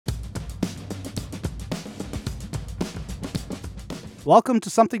Welcome to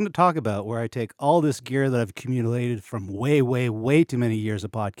Something to Talk About, where I take all this gear that I've accumulated from way, way, way too many years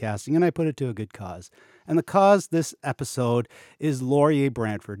of podcasting and I put it to a good cause. And the cause this episode is Laurier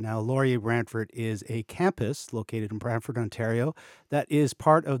Brantford. Now, Laurier Brantford is a campus located in Brantford, Ontario, that is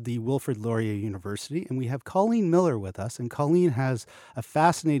part of the Wilfrid Laurier University. And we have Colleen Miller with us. And Colleen has a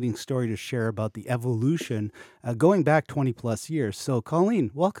fascinating story to share about the evolution going back 20 plus years. So,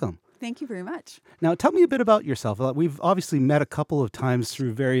 Colleen, welcome. Thank you very much. Now, tell me a bit about yourself. We've obviously met a couple of times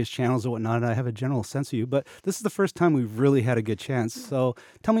through various channels and whatnot, and I have a general sense of you, but this is the first time we've really had a good chance. So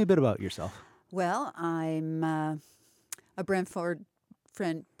tell me a bit about yourself. Well, I'm a Brantfordian,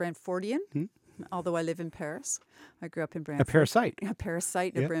 Hmm? although I live in Paris. I grew up in A Brantford. parasite. A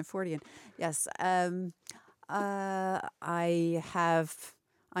parasite, a Yeah. Brantfordian. Yes. I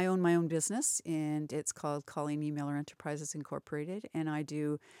own my own business, and it's called Colleen E. Miller Enterprises Incorporated, and I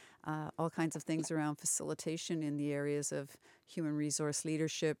do all kinds of things around facilitation in the areas of human resource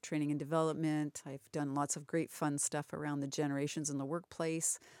leadership, training and development. I've done lots of great fun stuff around the generations in the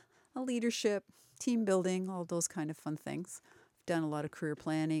workplace, leadership, team building, all those kind of fun things. I've done a lot of career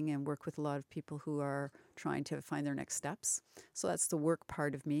planning and work with a lot of people who are trying to find their next steps. So that's the work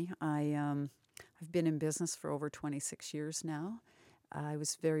part of me. I've been in business for over 26 years now. I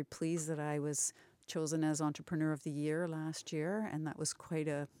was very pleased that I was chosen as Entrepreneur of the Year last year, and that was quite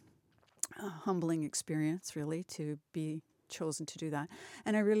a humbling experience, really, to be chosen to do that.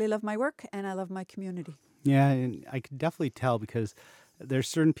 And I really love my work, and I love my community. Yeah, and I can definitely tell because there's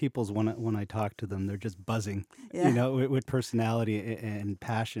certain people's when I talk to them, they're just buzzing, Yeah. with personality and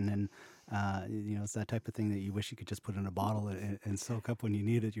passion, and it's that type of thing that you wish you could just put in a bottle and soak up when you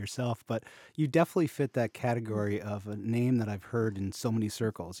need it yourself. But you definitely fit that category of a name that I've heard in so many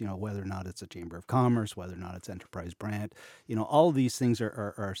circles. Whether or not it's a Chamber of Commerce, whether or not it's Enterprise Brand, all of these things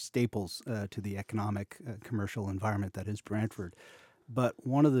are staples to the economic commercial environment that is Brantford. But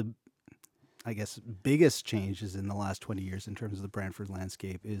one of the I guess, biggest changes in the last 20 years in terms of the Brantford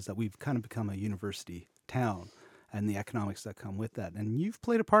landscape is that we've kind of become a university town and the economics that come with that. And you've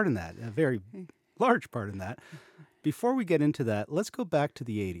played a part in that, a very large part in that. Before we get into that, let's go back to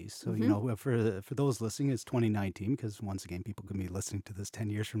the 80s. So, for those listening, it's 2019 because, once again, people can be listening to this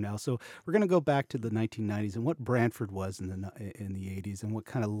 10 years from now. So we're going to go back to the 1990s and what Brantford was in the 80s and what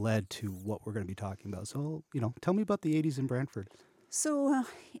kind of led to what we're going to be talking about. So, tell me about the 80s in Brantford. So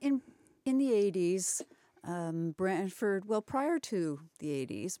in the 80s, Brantford, well, prior to the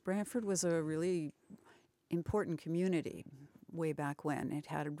 80s, Brantford was a really important community way back when. It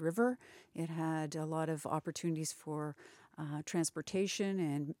had a river, it had a lot of opportunities for transportation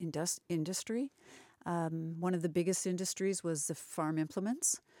and industry. One of the biggest industries was the farm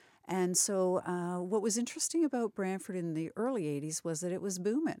implements. And so, what was interesting about Brantford in the early 80s was that it was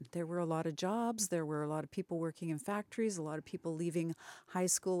booming. There were a lot of jobs, there were a lot of people working in factories, a lot of people leaving high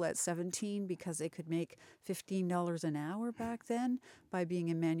school at 17 because they could make $15 an hour back then by being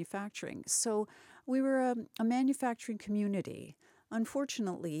in manufacturing. So, we were a manufacturing community.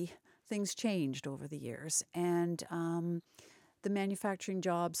 Unfortunately, things changed over the years, and the manufacturing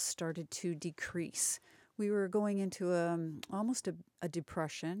jobs started to decrease. We were going into almost a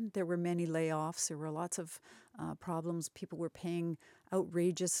depression. There were many layoffs. There were lots of problems. People were paying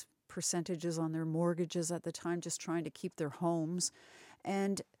outrageous percentages on their mortgages at the time, just trying to keep their homes.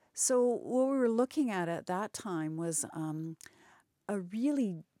 And so what we were looking at that time was a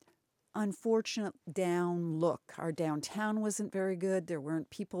really unfortunate down look. Our downtown wasn't very good. There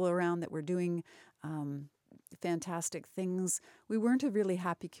weren't people around that were doing fantastic things. We weren't a really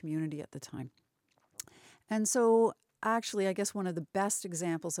happy community at the time. And so, actually, I guess one of the best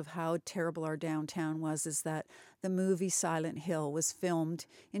examples of how terrible our downtown was is that the movie Silent Hill was filmed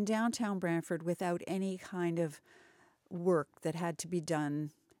in downtown Brantford without any kind of work that had to be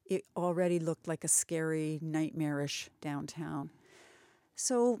done. It already looked like a scary, nightmarish downtown.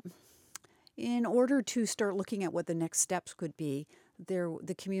 So, in order to start looking at what the next steps could be,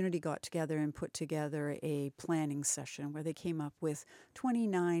 the community got together and put together a planning session where they came up with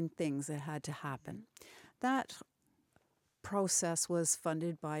 29 things that had to happen. That process was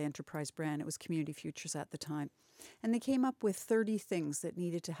funded by Enterprise Brand. It was Community Futures at the time. And they came up with 30 things that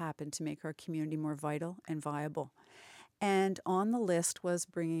needed to happen to make our community more vital and viable. And on the list was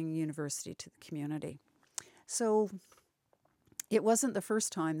bringing university to the community. So it wasn't the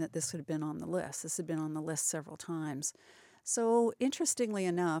first time that this had been on the list. This had been on the list several times. So interestingly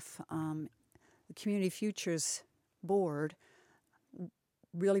enough, the Community Futures Board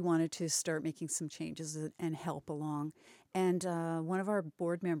really wanted to start making some changes and help along. And one of our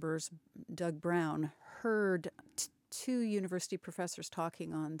board members, Doug Brown, heard two university professors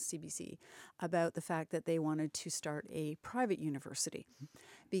talking on CBC about the fact that they wanted to start a private university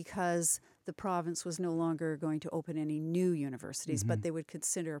because the province was no longer going to open any new universities, but they would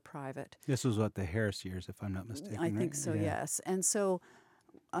consider private. This was what, the Harris years, if I'm not mistaken, I think right? so, Yeah. yes. And so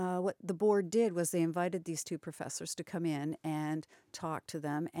what the board did was they invited these two professors to come in and talk to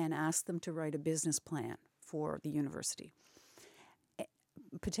them and ask them to write a business plan for the university,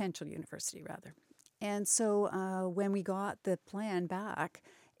 potential university rather. And so when we got the plan back,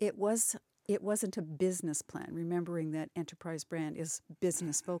 it wasn't a business plan, remembering that Enterprise Brand is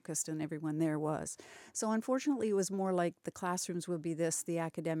business focused and everyone there was. So unfortunately, it was more like the classrooms would be this, the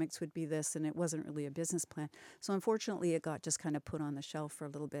academics would be this, and it wasn't really a business plan. So unfortunately, it got just kind of put on the shelf for a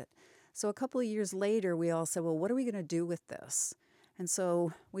little bit. So a couple of years later, we all said, well, what are we going to do with this? And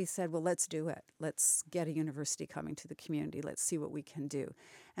so we said, well, let's do it. Let's get a university coming to the community. Let's see what we can do.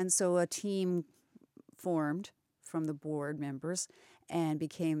 And so a team formed from the board members and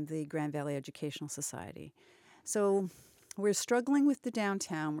became the Grand Valley Educational Society. So we're struggling with the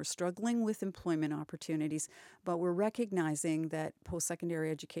downtown, we're struggling with employment opportunities, but we're recognizing that post-secondary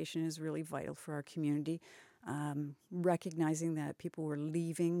education is really vital for our community, recognizing that people were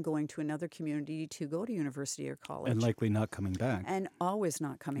leaving, going to another community to go to university or college. And likely not coming back. And always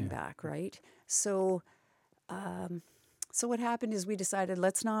not coming back, right? So so what happened is we decided,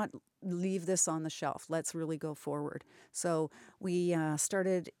 let's not leave this on the shelf. Let's really go forward. So we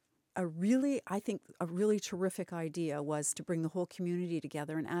started I think a really terrific idea was to bring the whole community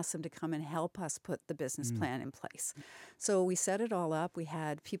together and ask them to come and help us put the business plan in place. So we set it all up. We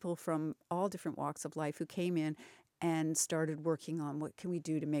had people from all different walks of life who came in and started working on what can we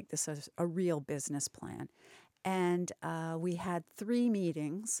do to make this a real business plan. And we had 3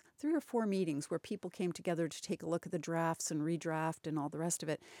 or 4 meetings where people came together to take a look at the drafts and redraft and all the rest of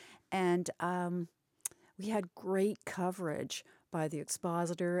it. And we had great coverage by the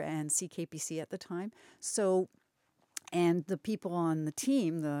Expositor and CKPC at the time. So, and the people on the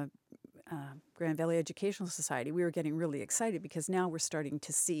team, the Grand Valley Educational Society, we were getting really excited because now we're starting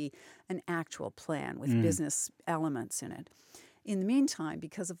to see an actual plan with business elements in it. In the meantime,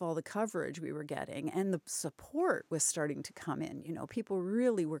 because of all the coverage we were getting and the support was starting to come in, people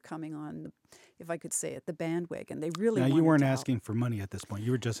really were coming on, if I could say it, the bandwagon. They really Now, wanted you weren't to help. asking for money at this point. You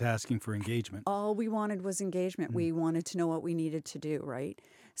were just asking for engagement. All we wanted was engagement. We wanted to know what we needed to do, right?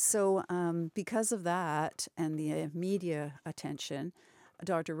 So because of that and the media attention,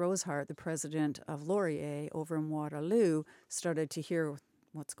 Dr. Rosehart, the president of Laurier over in Waterloo, started to hear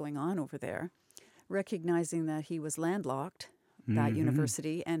what's going on over there, recognizing that he was landlocked, that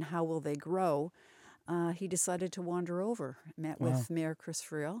university, and how will they grow. He decided to wander over, met with Mayor Chris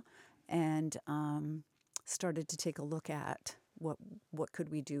Friel, and started to take a look at what could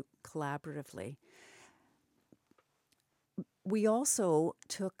we do collaboratively. We also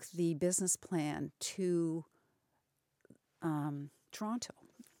took the business plan to Toronto,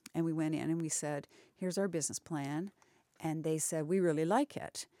 and we went in and we said, here's our business plan. And they said, we really like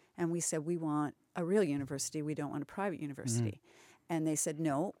it. And we said, we want a real university. We don't want a private university. And they said,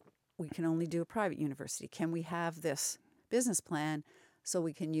 no, we can only do a private university. Can we have this business plan so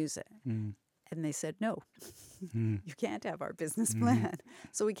we can use it? And they said, no, you can't have our business plan.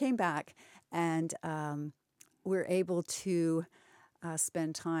 So we came back and we're able to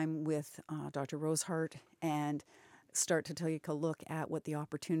spend time with Dr. Rosehart and start to take a look at what the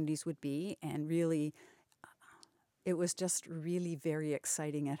opportunities would be. And really, it was just really very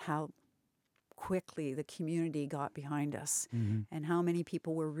exciting at how quickly the community got behind us and how many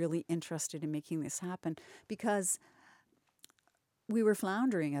people were really interested in making this happen because we were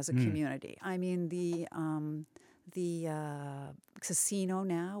floundering as a community. I mean, the casino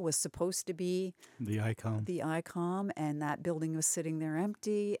now was supposed to be The ICOM. and that building was sitting there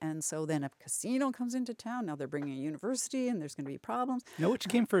empty. And so then a casino comes into town. Now they're bringing a university and there's going to be problems. Now, which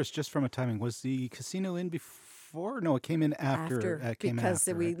came first, just from a timing? Was the casino in before? No, it came in after. Because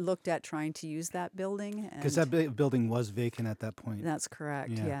we looked at trying to use that building. Because that building was vacant at that point. That's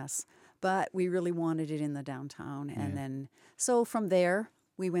correct, Yeah. yes. But we really wanted it in the downtown. And then, so from there,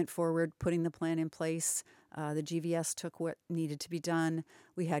 we went forward, putting the plan in place. The GVS took what needed to be done.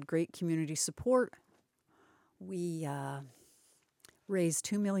 We had great community support. We raised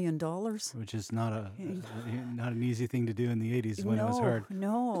 $2 million. Which is not not an easy thing to do in the 80s when it was hard.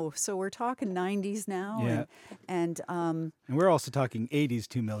 No. So we're talking 90s now. Yeah. And we're also talking 80s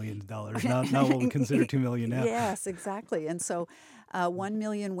 $2 million, not what we consider $2 million now. Yes, exactly. And so $1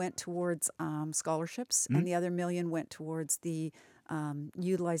 million went towards scholarships, and the other $1 million went towards the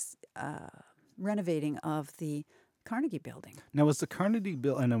renovating of the Carnegie Building. Now, was the Carnegie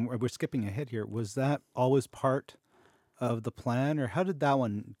Building, and we're skipping ahead here, was that always part of the plan, or how did that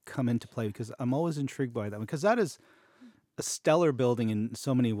one come into play? Because I'm always intrigued by that one, because that is a stellar building in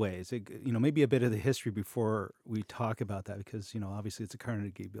so many ways. Maybe a bit of the history before we talk about that, because obviously it's a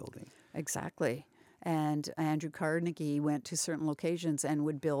Carnegie building. Exactly. And Andrew Carnegie went to certain locations and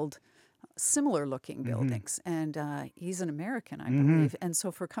would build similar looking buildings. And he's an American, I believe. And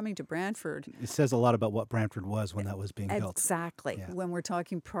so for coming to Brantford, It says a lot about what Brantford was when that was being built. exactly, Yeah. when we're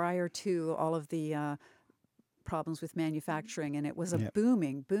talking prior to all of the problems with manufacturing, and it was a Yep.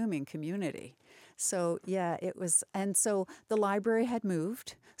 booming community. So yeah, it was. And so the library had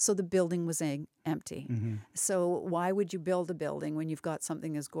moved, so the building was empty. So why would you build a building when you've got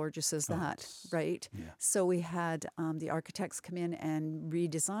something as gorgeous as that, right? Yeah. So we had the architects come in and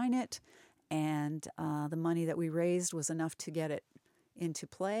redesign it, and the money that we raised was enough to get it into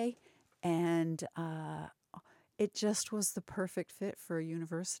play, and it just was the perfect fit for a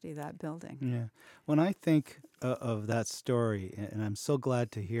university, that building. Yeah. When I think of that story, and I'm so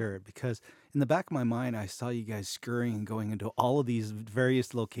glad to hear it, because in the back of my mind, I saw you guys scurrying and going into all of these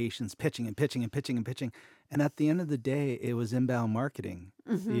various locations, pitching and pitching and pitching and pitching. And at the end of the day, it was inbound marketing.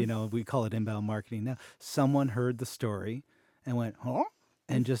 We call it inbound marketing now. Someone heard the story and went, huh?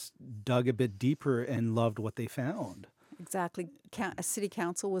 And just dug a bit deeper and loved what they found. Exactly. City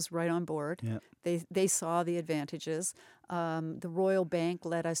Council was right on board. Yeah. They saw the advantages. The Royal Bank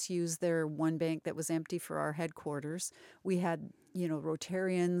let us use their one bank that was empty for our headquarters. We had,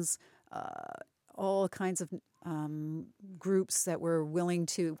 Rotarians, all kinds of groups that were willing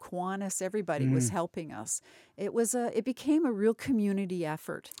to. Kiwanis, everybody was helping us. It became a real community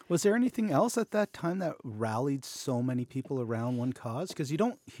effort. Was there anything else at that time that rallied so many people around one cause? Because you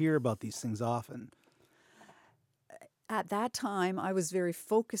don't hear about these things often. At that time, I was very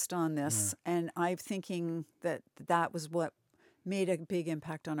focused on this, and I'm thinking that was what made a big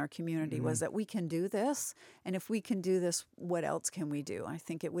impact on our community, was that we can do this, and if we can do this, what else can we do? I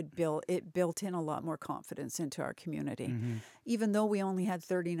think it built in a lot more confidence into our community. Even though we only had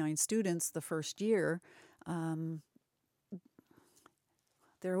 39 students the first year,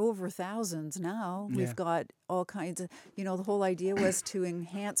 there are over thousands now. Yeah. We've got all kinds of, the whole idea was to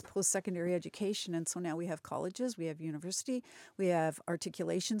enhance post-secondary education. And so now we have colleges, we have university, we have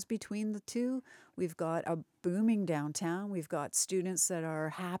articulations between the two. We've got a booming downtown. We've got students that are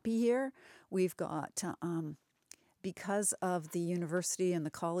happy here. We've got, because of the university and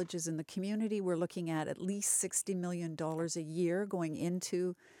the colleges in the community, we're looking at least $60 million a year going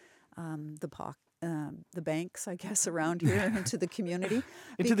into the banks, I guess, around here, into the community,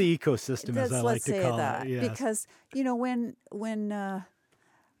 into the ecosystem, as I like to call it. Yes. Because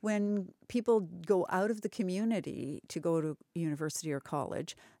when people go out of the community to go to university or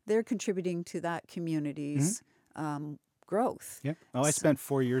college, they're contributing to that community's growth. Yeah. Oh, I spent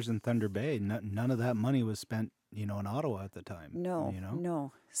 4 years in Thunder Bay. None of that money was spent, in Ottawa at the time.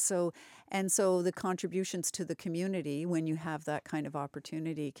 No. So the contributions to the community, when you have that kind of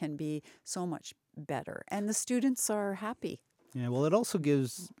opportunity, can be so much better. And the students are happy. Yeah, well, it also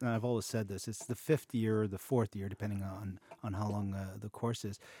gives, I've always said this, it's the fifth year or the fourth year, depending on how long the course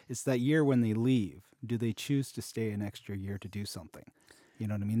is. It's that year when they leave. Do they choose to stay an extra year to do something? You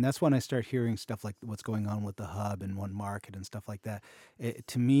know what I mean? That's when I start hearing stuff like what's going on with the hub and One Market and stuff like that.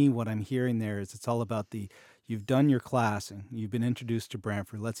 To me, what I'm hearing there is it's all about you've done your classing, you've been introduced to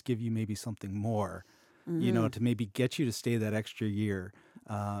Brantford, let's give you maybe something more, to maybe get you to stay that extra year.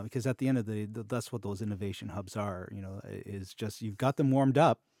 Because at the end of the day, that's what those innovation hubs are, is just you've got them warmed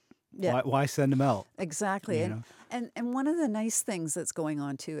up. Yeah. Why send them out? Exactly. And one of the nice things that's going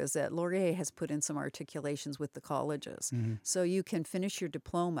on too is that Laurier has put in some articulations with the colleges. So you can finish your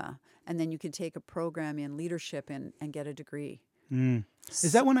diploma and then you can take a program in leadership and get a degree.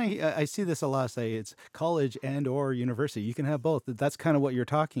 Is that when I see this a lot? Say it's college and or university. You can have both. That's kind of what you're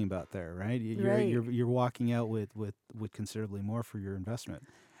talking about there, right? You're walking out with considerably more for your investment,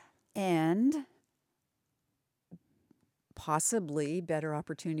 and possibly better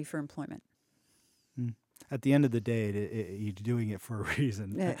opportunity for employment. At the end of the day, you're doing it for a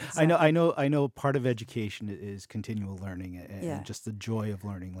reason. Yeah, exactly. I know. Part of education is continual learning and just the joy of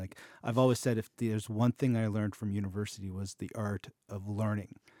learning. Like I've always said, if there's one thing I learned from university was the art of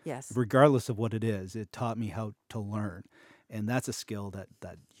learning. Yes. Regardless of what it is, it taught me how to learn, and that's a skill that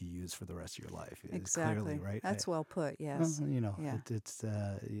you use for the rest of your life. Exactly. Clearly, right? That's well put. Yes. Well, Yeah.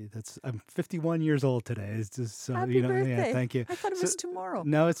 that's. I'm 51 years old today. It's just so Happy birthday. Yeah, thank you. I thought it was tomorrow.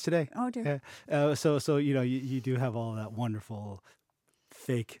 No, it's today. Oh dear. Yeah. So you do have all that wonderful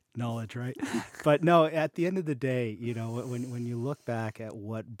fake knowledge, right? But no, at the end of the day, when you look back at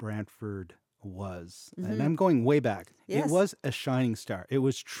what Brantford was, and I'm going way back, it Yes. was a shining star. It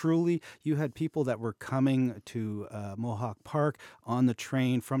was truly, you had people that were coming to Mohawk Park on the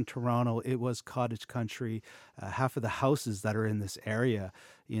train from Toronto. It was cottage country. Half of the houses that are in this area,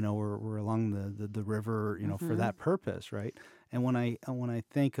 were along the river, for that purpose, right? And when I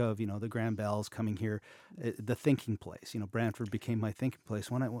think of the Grand Bells coming here, the thinking place, Brantford became my thinking place.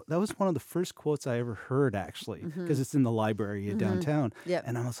 That was one of the first quotes I ever heard, actually, because it's in the library downtown, Yep.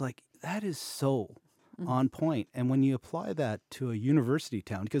 and I was like, that is so on point. And when you apply that to a university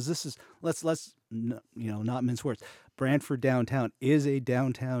town, because this is let's not mince words. Brantford downtown is a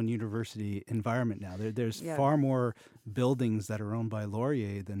downtown university environment now. There's Yeah. far more buildings that are owned by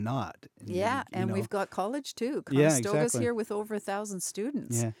Laurier than not. Yeah, and we've got college too. Yeah, Conestoga's exactly. here with over 1,000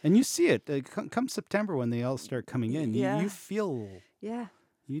 students. Yeah, and you see it come September when they all start coming in. Yeah. You feel Yeah.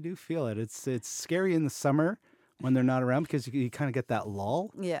 you do feel it. It's scary in the summer when they're not around because you kind of get that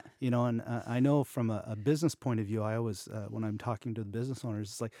lull. Yeah. And I know from a business point of view, I always, when I'm talking to the business owners,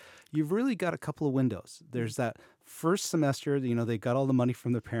 it's like, you've really got a couple of windows. There's that first semester, they got all the money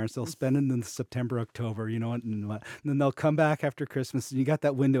from their parents. They'll spend it in September, October, and then they'll come back after Christmas and you got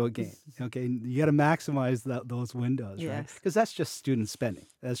that window again. Okay. You got to maximize those windows, right? Yes. Because that's just student spending.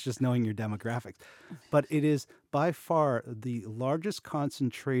 That's just knowing your demographics. But it is by far the largest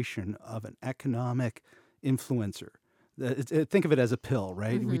concentration of an economic influencer. Think of it as a pill,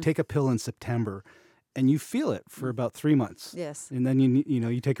 right? We take a pill in September and you feel it for about 3 months. Yes. And then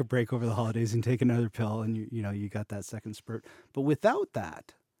you take a break over the holidays and take another pill and you got that second spurt. But without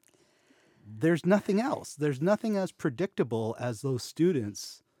that, there's nothing else. There's nothing as predictable as those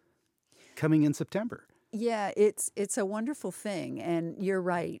students coming in September. Yeah, it's a wonderful thing, and you're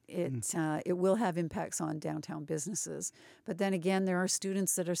right. It will have impacts on downtown businesses, but then again, there are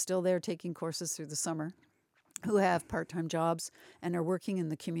students that are still there taking courses through the summer, who have part-time jobs and are working in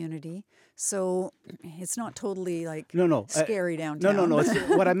the community. So it's not totally like No. scary downtown. No.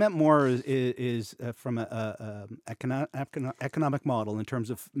 What I meant more is from a economic model in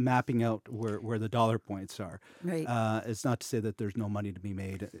terms of mapping out where the dollar points are. Right. It's not to say that there's no money to be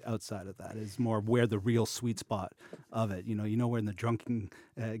made outside of that. It's more where the real sweet spot of it. You know where the drunken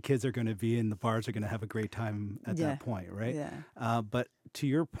kids are going to be and the bars are going to have a great time at Yeah. that point, right? Yeah. But to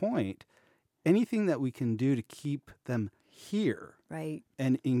your point, anything that we can do to keep them here Right.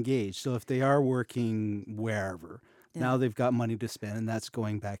 and engaged. So if they are working wherever, now they've got money to spend and that's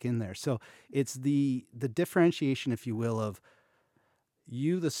going back in there. So it's the differentiation, if you will, of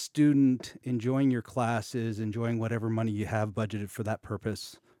you, the student, enjoying your classes, enjoying whatever money you have budgeted for that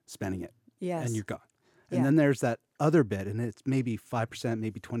purpose, spending it, Yes. and you're gone. Yeah. And then there's that other bit, and it's maybe 5%,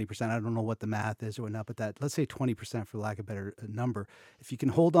 maybe 20%. I don't know what the math is or whatnot, but let's say 20% for lack of a better number. If you can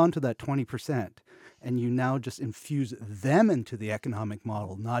hold on to that 20% and you now just infuse them into the economic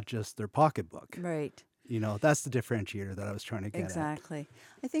model, not just their pocketbook, Right. That's the differentiator that I was trying to get at. Exactly.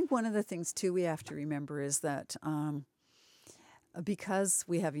 I think one of the things too we have to remember is that because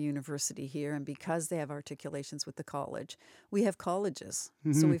we have a university here and because they have articulations with the college, we have colleges.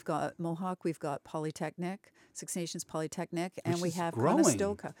 So we've got Mohawk, we've got Polytechnic, Six Nations Polytechnic, and Which we is have growing.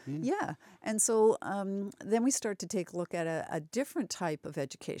 Conestoga. Yeah. And so then we start to take a look at a different type of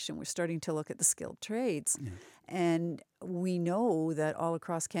education. We're starting to look at the skilled trades. Yeah. And we know that all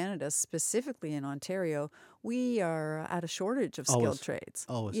across Canada, specifically in Ontario, we are at a shortage of skilled Always. trades.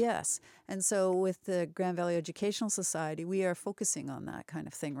 Always. Yes. And so with the Grand Valley Educational Society, we are focusing on that kind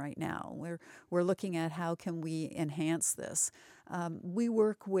of thing right now. We're looking at how can we enhance this.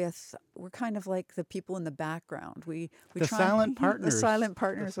 We're kind of like the people in the background. We The try, silent the partners. silent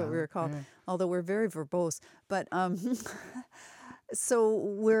partners, what we were called. Yeah. Although we're very verbose, but so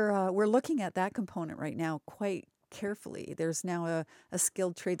we're looking at that component right now quite carefully. There's now a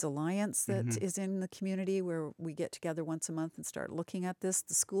Skilled Trades Alliance that is in the community where we get together once a month and start looking at this.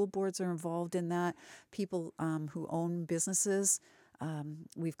 The school boards are involved in that. People who own businesses.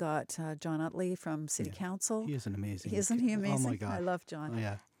 We've got John Utley from City Council. He is an amazing. Isn't he amazing? Oh my God. I love John. Oh,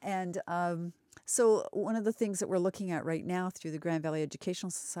 yeah. And so one of the things that we're looking at right now through the Grand Valley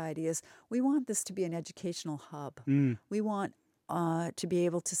Educational Society is we want this to be an educational hub. We want to be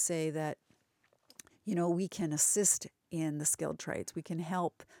able to say that, we can assist in the skilled trades. We can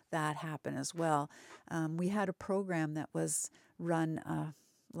help that happen as well. We had a program that was run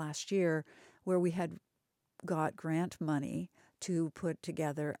last year where we had got grant money to put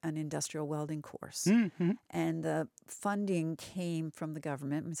together an industrial welding course. And the funding came from the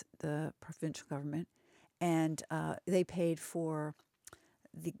government, the provincial government, and they paid for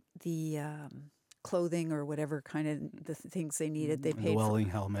the clothing or whatever kind of the things they needed. They And paid the for welding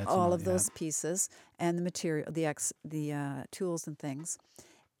helmets. all and of those pieces and the material, the tools and things.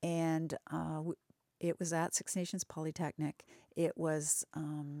 and it was at Six Nations Polytechnic. It was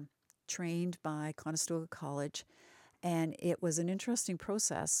trained by Conestoga College, and it was an interesting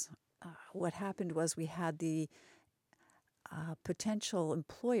process. What happened was we had the potential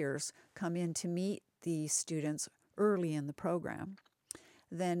employers come in to meet the students early in the program.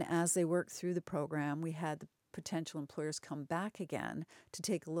 Then, as they worked through the program, we had the potential employers come back again to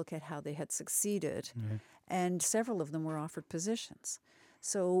take a look at how they had succeeded, and several of them were offered positions.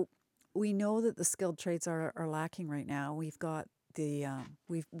 So we know that the skilled trades are lacking right now. We've got the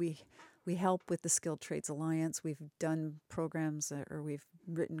we help with the Skilled Trades Alliance. We've done programs or we've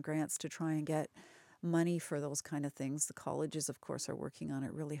written grants to try and get money for those kind of things. The colleges, of course, are working on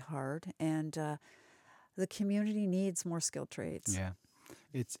it really hard, and the community needs more skilled trades. Yeah.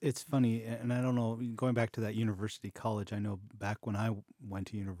 It's funny, and I don't know, going back to that university college, I know back when I went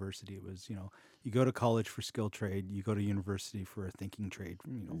to university, it was, you go to college for skilled trade, you go to university for a thinking trade,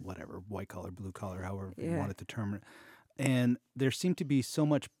 whatever, white collar, blue collar, however you want to term it. And there seemed to be so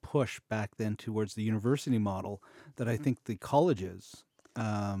much push back then towards the university model that I think the colleges,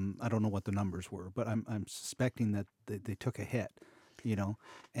 I don't know what the numbers were, but I'm suspecting that they took a hit,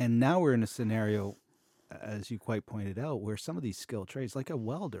 and now we're in a scenario, as you quite pointed out, where some of these skilled trades, like a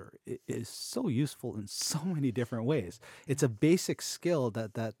welder, is so useful in so many different ways. It's a basic skill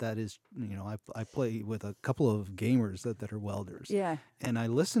that is, I play with a couple of gamers that are welders. Yeah. And I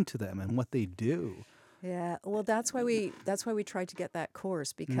listen to them and what they do. Yeah, well, that's why we tried to get that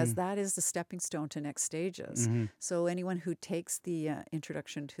course, because that is the stepping stone to next stages. So anyone who takes the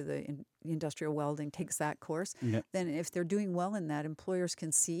introduction to the industrial welding takes that course. Then if they're doing well in that, employers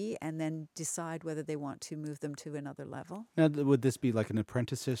can see and then decide whether they want to move them to another level. Now, would this be like an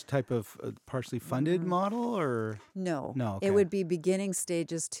apprenticeship type of partially funded model, or? No. Okay. It would be beginning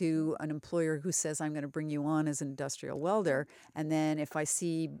stages to an employer who says, I'm going to bring you on as an industrial welder. And then if I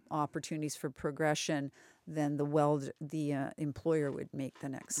see opportunities for progression, then the employer would make the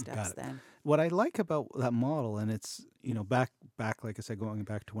next steps then. What I like about that model, and it's, back, like I said, going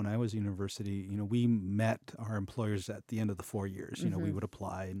back to when I was university, we met our employers at the end of the 4 years. We would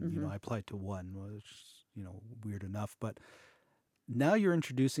apply, and, I applied to one, which, weird enough. But now you're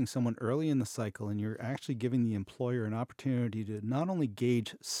introducing someone early in the cycle, and you're actually giving the employer an opportunity to not only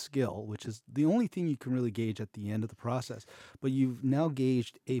gauge skill, which is the only thing you can really gauge at the end of the process, but you've now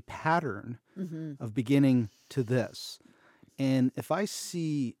gauged a pattern of beginning to this. And if I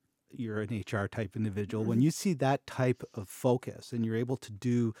see you're an HR type individual, when you see that type of focus and you're able to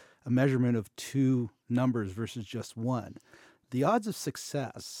do a measurement of two numbers versus just one, the odds of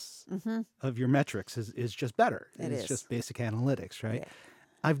success of your metrics is just better. It's just basic analytics, right? Yeah.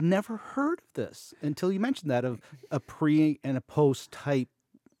 I've never heard of this until you mentioned that, of a pre and a post type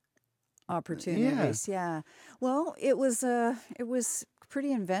opportunities. Yeah. Well, it was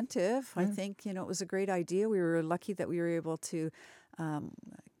pretty inventive. I think, it was a great idea. We were lucky that we were able to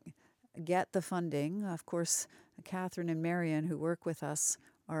get the funding. Of course, Catherine and Marion, who work with us,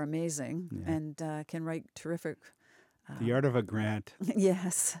 are amazing and can write terrific. The art of a grant.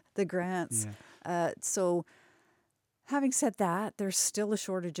 Yes, the grants. Yeah. So having said that, there's still a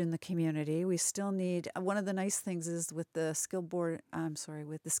shortage in the community. We still need, one of the nice things is with the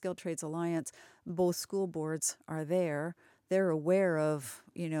with the Skilled Trades Alliance, both school boards are there. They're aware of,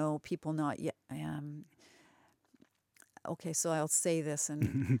 people not yet. Okay, so I'll say this,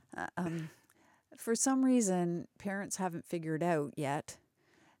 and for some reason, parents haven't figured out yet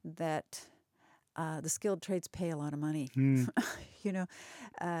that the skilled trades pay a lot of money.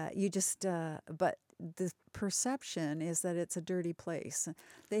 But the perception is that it's a dirty place.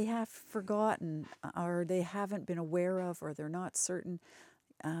 They have forgotten, or they haven't been aware of, or they're not certain.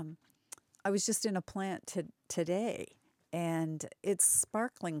 I was just in a plant today, and it's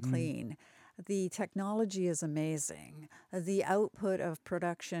sparkling clean. The technology is amazing. The output of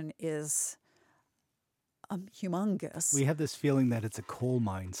production is humongous. We have this feeling that it's a coal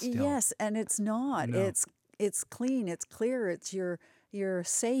mine still. Yes, and it's not. No. It's clean. It's clear. You're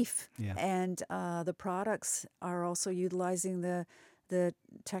safe. Yeah. And the products are also utilizing the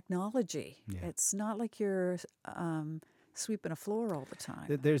technology. Yeah. It's not like you're sweeping a floor all the time.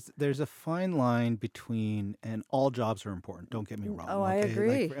 There's a fine line between, and all jobs are important, don't get me wrong. Oh, okay? I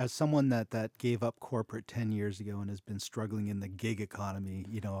agree. Like, as someone that gave up corporate 10 years ago and has been struggling in the gig economy,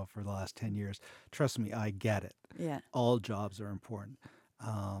 for the last 10 years, trust me, I get it. Yeah. All jobs are important.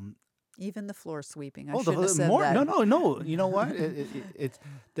 Even the floor sweeping. I shouldn't have said that. No. You know what?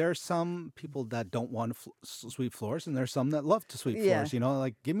 There are some people that don't want to sweep floors, and there's some that love to sweep floors.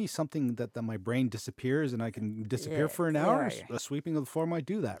 Like, give me something that my brain disappears and I can disappear for an hour. A sweeping of the floor might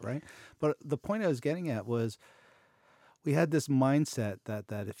do that, right? But the point I was getting at was, we had this mindset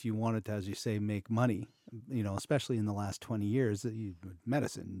that if you wanted to, as you say, make money, especially in the last 20 years,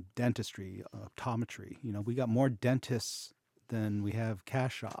 medicine, dentistry, optometry, we got more dentists than we have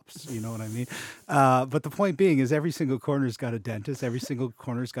cash shops. You know what I mean? But the point being is every single corner's got a dentist. Every single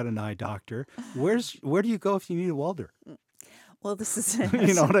corner's got an eye doctor. Where do you go if you need a welder? Well, this is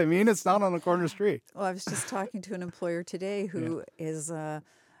You know what I mean? It's not on a corner street. Well, I was just talking to an employer today who is,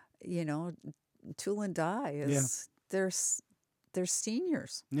 tool and die Yeah. is they're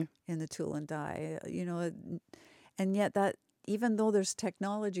seniors Yeah. in the tool and die, and yet that even though there's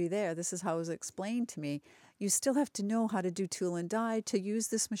technology there, this is how it was explained to me. You still have to know how to do tool and die to use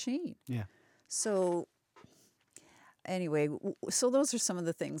this machine. Yeah. So anyway, so those are some of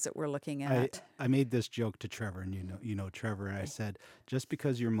the things that we're looking at. I made this joke to Trevor, and you know Trevor, and I said, just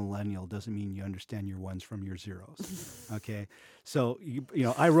because you're millennial doesn't mean you understand your ones from your zeros. Okay, so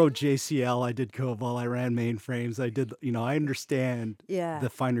I wrote JCL, I did COBOL, I ran mainframes, I did I understand Yeah.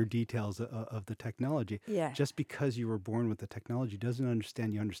 the finer details of the technology. Yeah. Just because you were born with the technology doesn't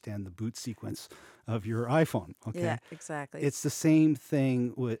understand you understand the boot sequence of your iPhone. Okay, Yeah, exactly. it's the same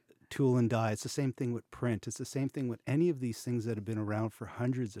thing with tool and die. It's the same thing with print. It's the same thing with any of these things that have been around for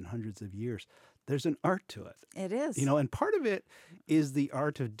hundreds and hundreds of years. There's an art to it. It is. And part of it is the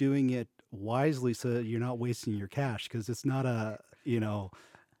art of doing it wisely so that you're not wasting your cash, because it's not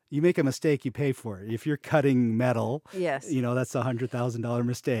you make a mistake, you pay for it. If you're cutting metal, Yes. that's $100,000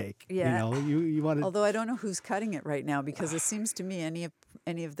 mistake. Yeah. You want to. Although I don't know who's cutting it right now, because it seems to me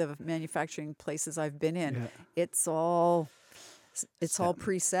any of the manufacturing places I've been in, Yeah. it's all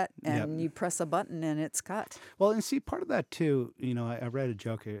preset, and you press a button and it's cut. Well, and see, part of that too, I read a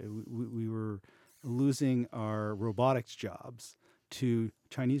joke. We were losing our robotics jobs to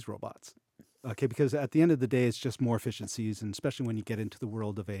Chinese robots. Okay, because at the end of the day, it's just more efficiencies, and especially when you get into the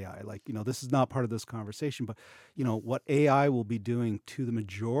world of AI. Like, this is not part of this conversation, but, what AI will be doing to the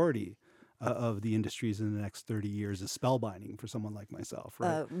majority of the industries in the next 30 years is spellbinding for someone like myself,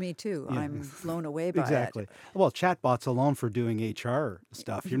 right? Me too. Yeah. I'm blown away by Exactly. it. Well, chatbots alone for doing HR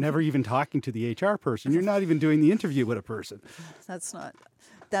stuff. You're never even talking to the HR person. You're not even doing the interview with a person.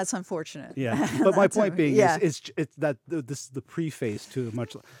 That's unfortunate. Yeah. But my point being yeah. is it's that this is the preface to a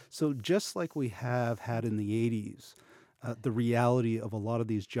much. So just like we have had in the 80s, the reality of a lot of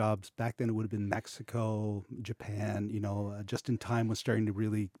these jobs back then, it would have been Mexico, Japan, just in time was starting to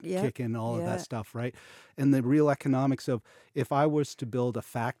really Yep. kick in all of Yeah. that stuff, right? And the real economics of, if I was to build a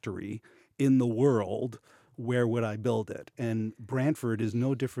factory in the world, where would I build it? And Brantford is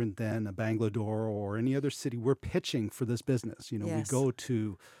no different than a Bangalore or any other city. We're pitching for this business. We Yes. go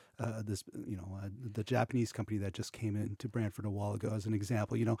to the Japanese company that just came into Brantford a while ago as an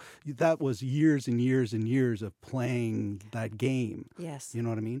example. That was years and years and years of playing that game. Yes. You know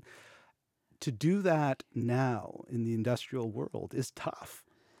what I mean? To do that now in the industrial world is tough.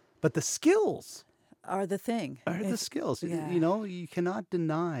 But the skills Are the thing. are the skills. yeah. You cannot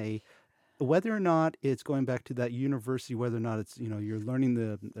deny whether or not it's going back to that university, whether or not it's, you're learning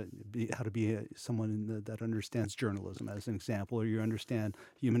how to be someone that understands journalism, as an example, or you understand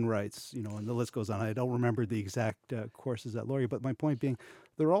human rights, and the list goes on. I don't remember the exact courses at Laurier, but my point being,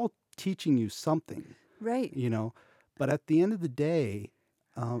 they're all teaching you something, Right. But at the end of the day,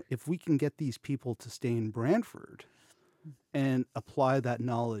 if we can get these people to stay in Brantford and apply that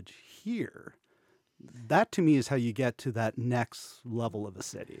knowledge here, that to me is how you get to that next level of a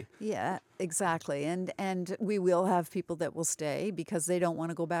city. Yeah, exactly. And we will have people that will stay because they don't want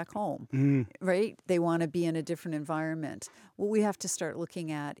to go back home, right? They want to be in a different environment. What we have to start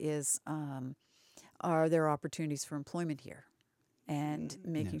looking at is, are there opportunities for employment here, and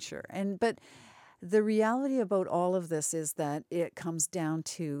making sure. But the reality about all of this is that it comes down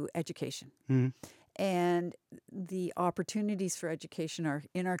to education. And the opportunities for education are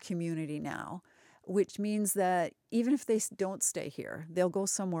in our community now, which means that even if they don't stay here, they'll go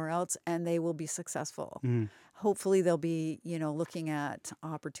somewhere else and they will be successful. Hopefully they'll be, looking at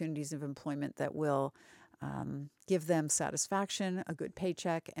opportunities of employment that will give them satisfaction, a good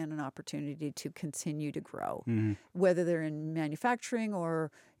paycheck, and an opportunity to continue to grow. Whether they're in manufacturing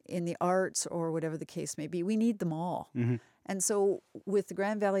or in the arts or whatever the case may be, we need them all. And so with the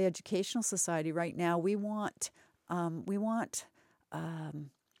Grand Valley Educational Society right now, we want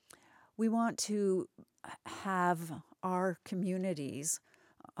to have our communities,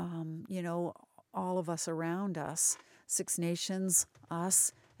 all of us around us, Six Nations,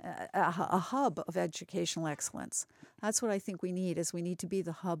 us, a hub of educational excellence. That's what I think we need, is we need to be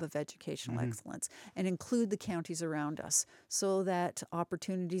the hub of educational excellence and include the counties around us so that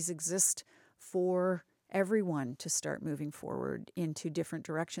opportunities exist for everyone to start moving forward into different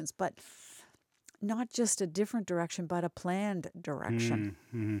directions. But not just a different direction, but a planned direction.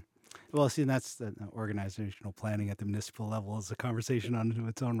 Mm-hmm. Well, see, that's the organizational planning at the municipal level is a conversation unto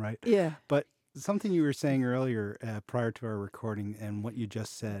its own right. Yeah. But something you were saying earlier prior to our recording and what you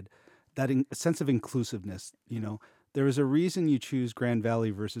just said, that sense of inclusiveness, there is a reason you choose Grand Valley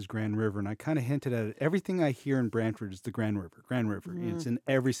versus Grand River. And I kind of hinted at it. Everything I hear in Brantford is the Grand River. Grand River. It's in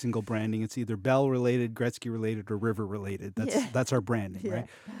every single branding. It's either Bell related, Gretzky related, or River related. That's our branding, right?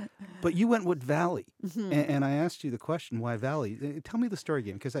 But you went with Valley. And I asked you the question, why Valley? Tell me the story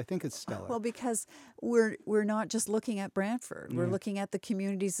again, because I think it's stellar. Well, because we're not just looking at Brantford. We're looking at the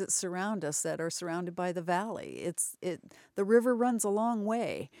communities that surround us, that are surrounded by the valley. The river runs a long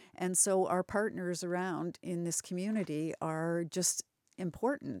way, and so our partners around in this community are just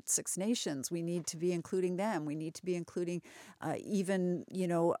important. Six Nations, we need to be including them. We need to be including even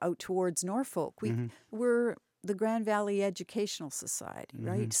out towards Norfolk. We're the Grand Valley Educational Society,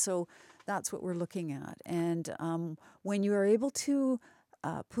 right? So that's what we're looking at. And when you are able to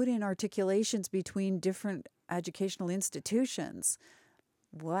put in articulations between different educational institutions,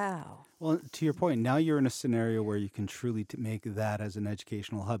 wow. Well, to your point, now you're in a scenario where you can truly make that as an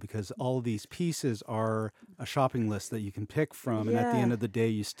educational hub, because all of these pieces are a shopping list that you can pick from, and at the end of the day,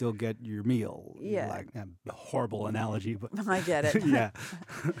 you still get your meal. Yeah. Like a horrible analogy, but I get it. yeah.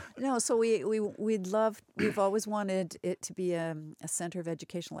 No, so we've always wanted it to be a center of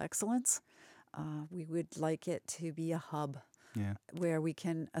educational excellence. We would like it to be a hub where we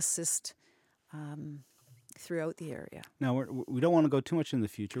can assist throughout the area. Now, we don't want to go too much in the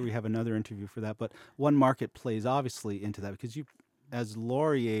future. We have another interview for that, but One Market plays obviously into that, because you, as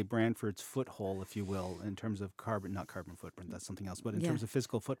Laurier, Brantford's foothold, if you will, in terms of not carbon footprint, that's something else, but in terms of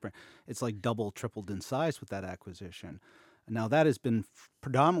physical footprint, it's like double, tripled in size with that acquisition. Now, that has been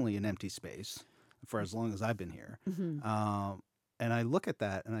predominantly an empty space for as long as I've been here. And I look at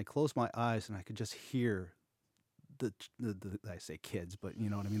that and I close my eyes and I could just hear the I say kids, but you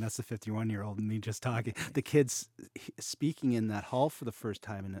know what I mean? That's the 51-year-old and me just talking. The kids speaking in that hall for the first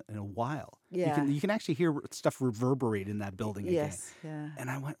time in a while. Yeah. You can actually hear stuff reverberate in that building again. Yes, yeah.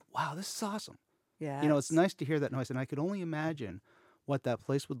 And I went, wow, this is awesome. Yeah. It's nice to hear that noise. And I could only imagine what that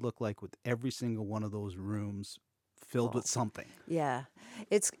place would look like with every single one of those rooms filled with something. Yeah.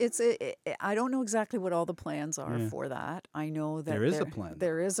 I don't know exactly what all the plans are for that. I know that there is a plan.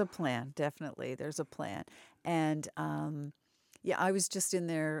 There is a plan, definitely. There's a plan. And I was just in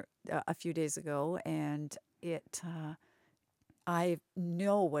there a few days ago, and I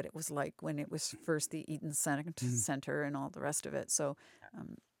know what it was like when it was first the Eaton Center and all the rest of it. So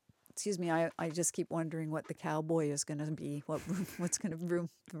excuse me, I just keep wondering what the Cowboy is going to be, the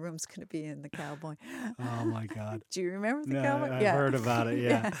room's going to be in the Cowboy. Oh my God. Do you remember the No, Cowboy? I've heard about it,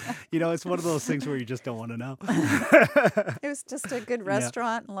 yeah. It's one of those things where you just don't want to know. It was just a good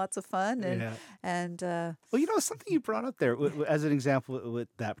restaurant and lots of fun. And well, something you brought up there as an example with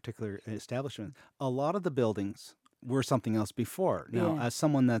that particular establishment, a lot of the buildings were something else before. Now, as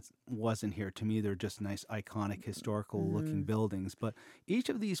someone that wasn't here, to me, they're just nice, iconic, historical-looking buildings. But each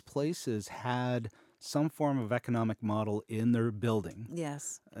of these places had some form of economic model in their building.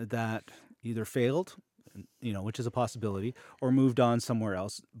 Yes. That either failed, which is a possibility, or moved on somewhere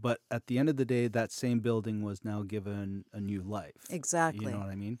else. But at the end of the day, that same building was now given a new life. Exactly. You know what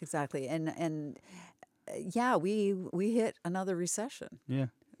I mean? Exactly. And we hit another recession. Yeah.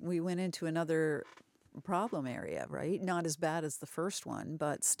 We went into another problem area, right? Not as bad as the first one,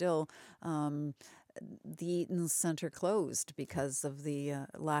 but still the Eaton Center closed because of the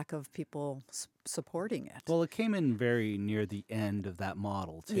lack of people supporting it. Well, it came in very near the end of that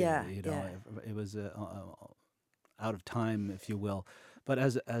model, too. It was out of time, if you will. But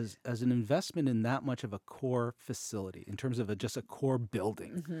as an investment in that much of a core facility, in terms of just a core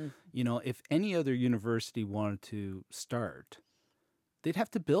building, if any other university wanted to start, they'd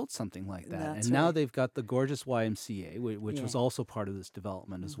have to build something like that. That's and now right. they've got the gorgeous YMCA, which was also part of this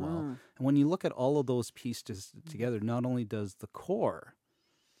development as well. And when you look at all of those pieces together, not only does the core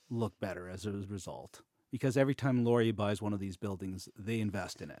look better as a result, because every time Laurier buys one of these buildings, they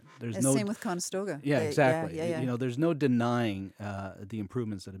invest in it. Same with Conestoga. Yeah, exactly. Yeah. There's no denying the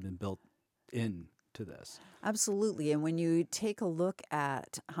improvements that have been built into this. Absolutely. And when you take a look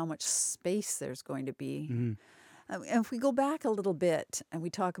at how much space there's going to be, and if we go back a little bit and we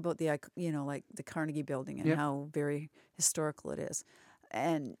talk about like the Carnegie Building and how very historical it is,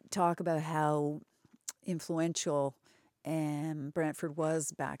 and talk about how influential Brantford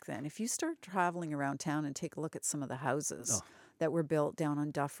was back then. If you start traveling around town and take a look at some of the houses that were built down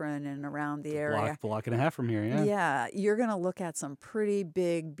on Dufferin and around the area. Block and a half from here, yeah. Yeah, you're going to look at some pretty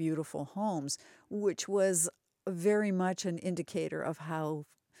big, beautiful homes, which was very much an indicator of how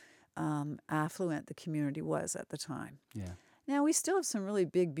affluent the community was at the time. Yeah. Now, we still have some really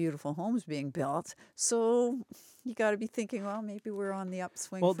big, beautiful homes being built. So you got to be thinking, well, maybe we're on the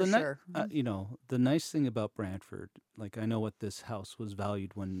upswing Well, for sure. the nice thing about Brantford, like I know what this house was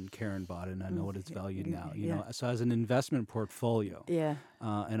valued when Karen bought it, and I know what it's valued now. So as an investment portfolio, Yeah.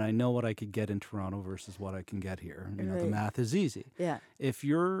 and I know what I could get in Toronto versus what I can get here. The Right. math is easy. Yeah. If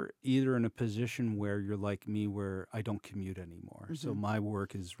you're either in a position where you're like me, where I don't commute anymore, so my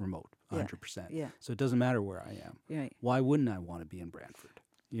work is remote, Yeah. 100%. Yeah. So it doesn't matter where I am. Right. Why wouldn't I want to be in Brantford?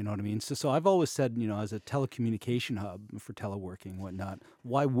 You know what I mean? So I've always said, as a telecommunication hub for teleworking, whatnot,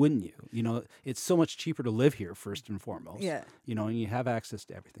 why wouldn't you? It's so much cheaper to live here, first and foremost. Yeah. And you have access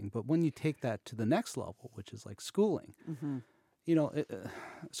to everything. But when you take that to the next level, which is like schooling,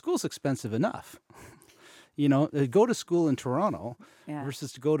 school's expensive enough. Go to school in Toronto Yeah.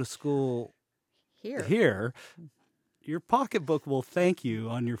 versus to go to school Here. here. Your pocketbook will thank you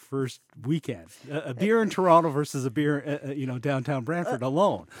on your first weekend. A beer in Toronto versus a beer, downtown Brantford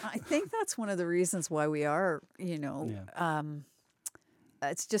alone. I think that's one of the reasons why we are,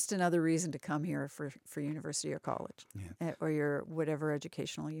 it's just another reason to come here for university or college, or your whatever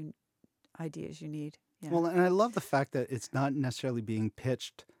educational ideas you need. Yeah. Well, and I love the fact that it's not necessarily being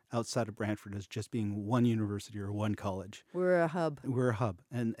pitched outside of Brantford as just being one university or one college. We're a hub. We're a hub,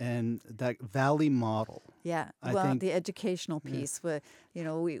 and that Valley model. Yeah. I Well, think- the educational piece, but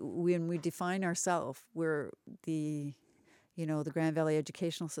when we define ourselves, we're the Grand Valley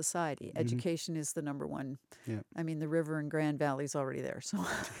Educational Society. Education is the number one. Yeah. I mean, the river in Grand Valley is already there. So,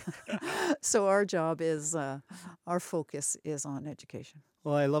 so our job is, our focus is on education.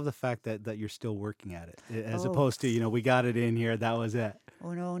 Well, I love the fact that you're still working at it, as Oh. opposed to we got it in here, that was it.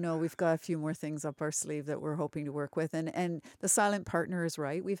 Oh, no, we've got a few more things up our sleeve that we're hoping to work with. And the silent partner is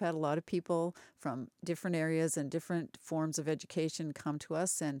right. We've had a lot of people from different areas and different forms of education come to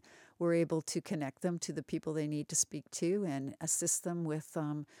us, and we're able to connect them to the people they need to speak to and assist them with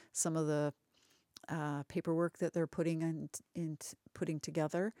some of the paperwork that they're putting putting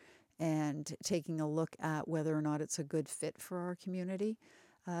together and taking a look at whether or not it's a good fit for our community.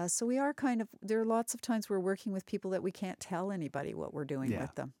 So we are there are lots of times we're working with people that we can't tell anybody what we're doing Yeah.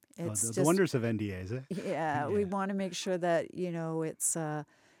 with them. Oh, It's the just, wonders of NDAs, eh? yeah, we want to make sure that,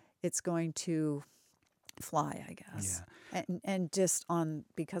 it's going to fly, I guess. And just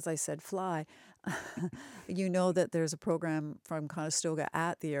because I said fly, that there's a program from Conestoga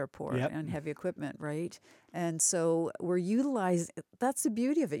at the airport Yep. and heavy equipment, right? And so we're utilizing, that's the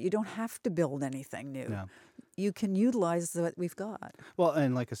beauty of it. You don't have to build anything new. No. You can utilize what we've got. Well,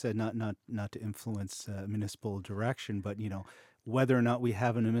 and like I said, not to influence municipal direction, but whether or not we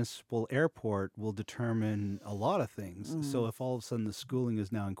have a municipal airport will determine a lot of things. So if all of a sudden the schooling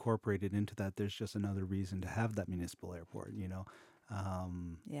is now incorporated into that, there's just another reason to have that municipal airport. Yeah,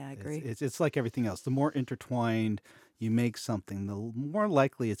 I agree. It's like everything else. The more intertwined you make something, the more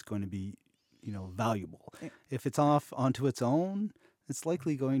likely it's going to be, valuable. If it's off onto its own, it's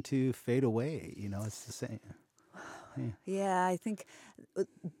likely going to fade away. It's the same. Yeah, I think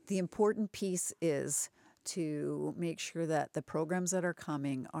the important piece is to make sure that the programs that are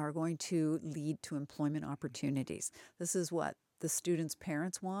coming are going to lead to employment opportunities. This is what the students'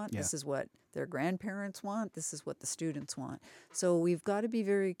 parents want. Yeah. This is what their grandparents want. This is what the students want. So we've got to be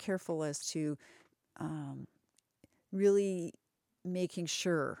very careful as to really making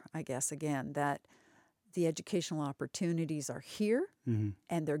sure, I guess, again, that the educational opportunities are here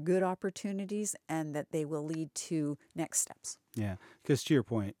and they're good opportunities and that they will lead to next steps. Yeah, because to your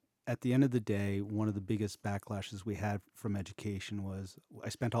point, at the end of the day, one of the biggest backlashes we had from education was I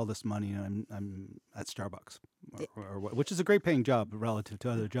spent all this money and I'm at Starbucks, which is a great paying job relative to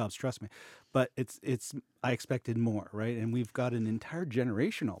other jobs, trust me. But it's I expected more, right? And we've got an entire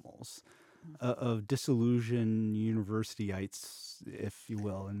generation almost of disillusioned universityites, if you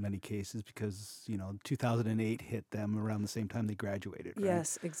will, in many cases, because 2008 hit them around the same time they graduated. Right?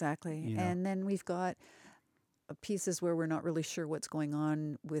 Yes, exactly. And then we've got pieces where we're not really sure what's going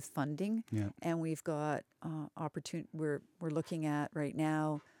on with funding, and we've got opportunity. We're looking at right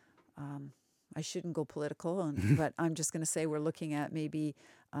now. I shouldn't go political, but I'm just going to say we're looking at maybe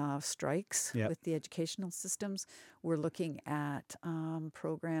strikes with the educational systems. We're looking at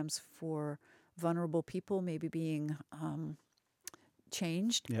programs for vulnerable people maybe being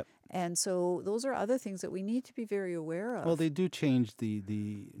changed. Yep. And so those are other things that we need to be very aware of. Well, they do change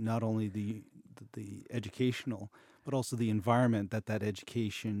the not only the educational, but also the environment that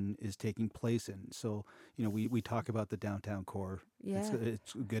education is taking place in. So, we talk about the downtown core. Yeah.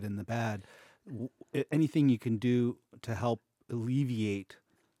 It's good and the bad. Anything you can do to help alleviate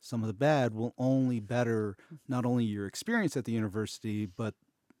some of the bad will only better not only your experience at the university, but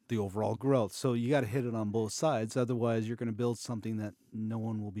the overall growth. So you got to hit it on both sides. Otherwise, you're going to build something that no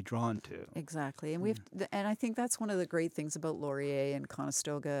one will be drawn to. Exactly, and and I think that's one of the great things about Laurier and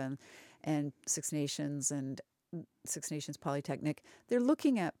Conestoga and Six Nations and Six Nations Polytechnic. They're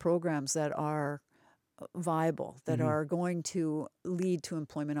looking at programs that are viable, that are going to lead to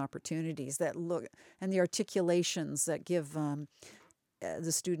employment opportunities, that look, and the articulations that give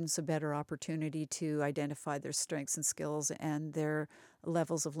the students a better opportunity to identify their strengths and skills and their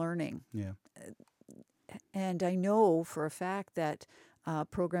levels of learning. Yeah. And I know for a fact that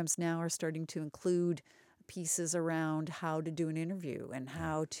programs now are starting to include pieces around how to do an interview and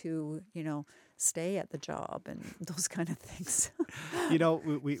how to, stay at the job and those kind of things.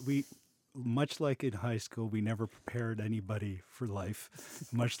 We much like in high school, we never prepared anybody for life.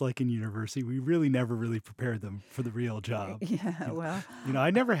 Much like in university, we really never really prepared them for the real job. Yeah, well.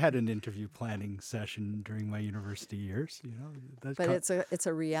 I never had an interview planning session during my university years. But it's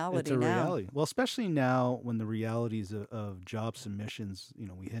a reality it's a now. reality. Well, especially now when the realities of job submissions,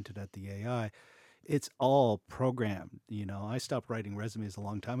 we hinted at the AI. It's all programmed. I stopped writing resumes a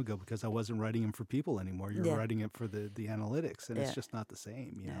long time ago because I wasn't writing them for people anymore. You're writing it for the analytics, and it's just not the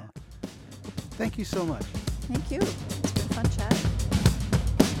same. Thank you so much. Thank you.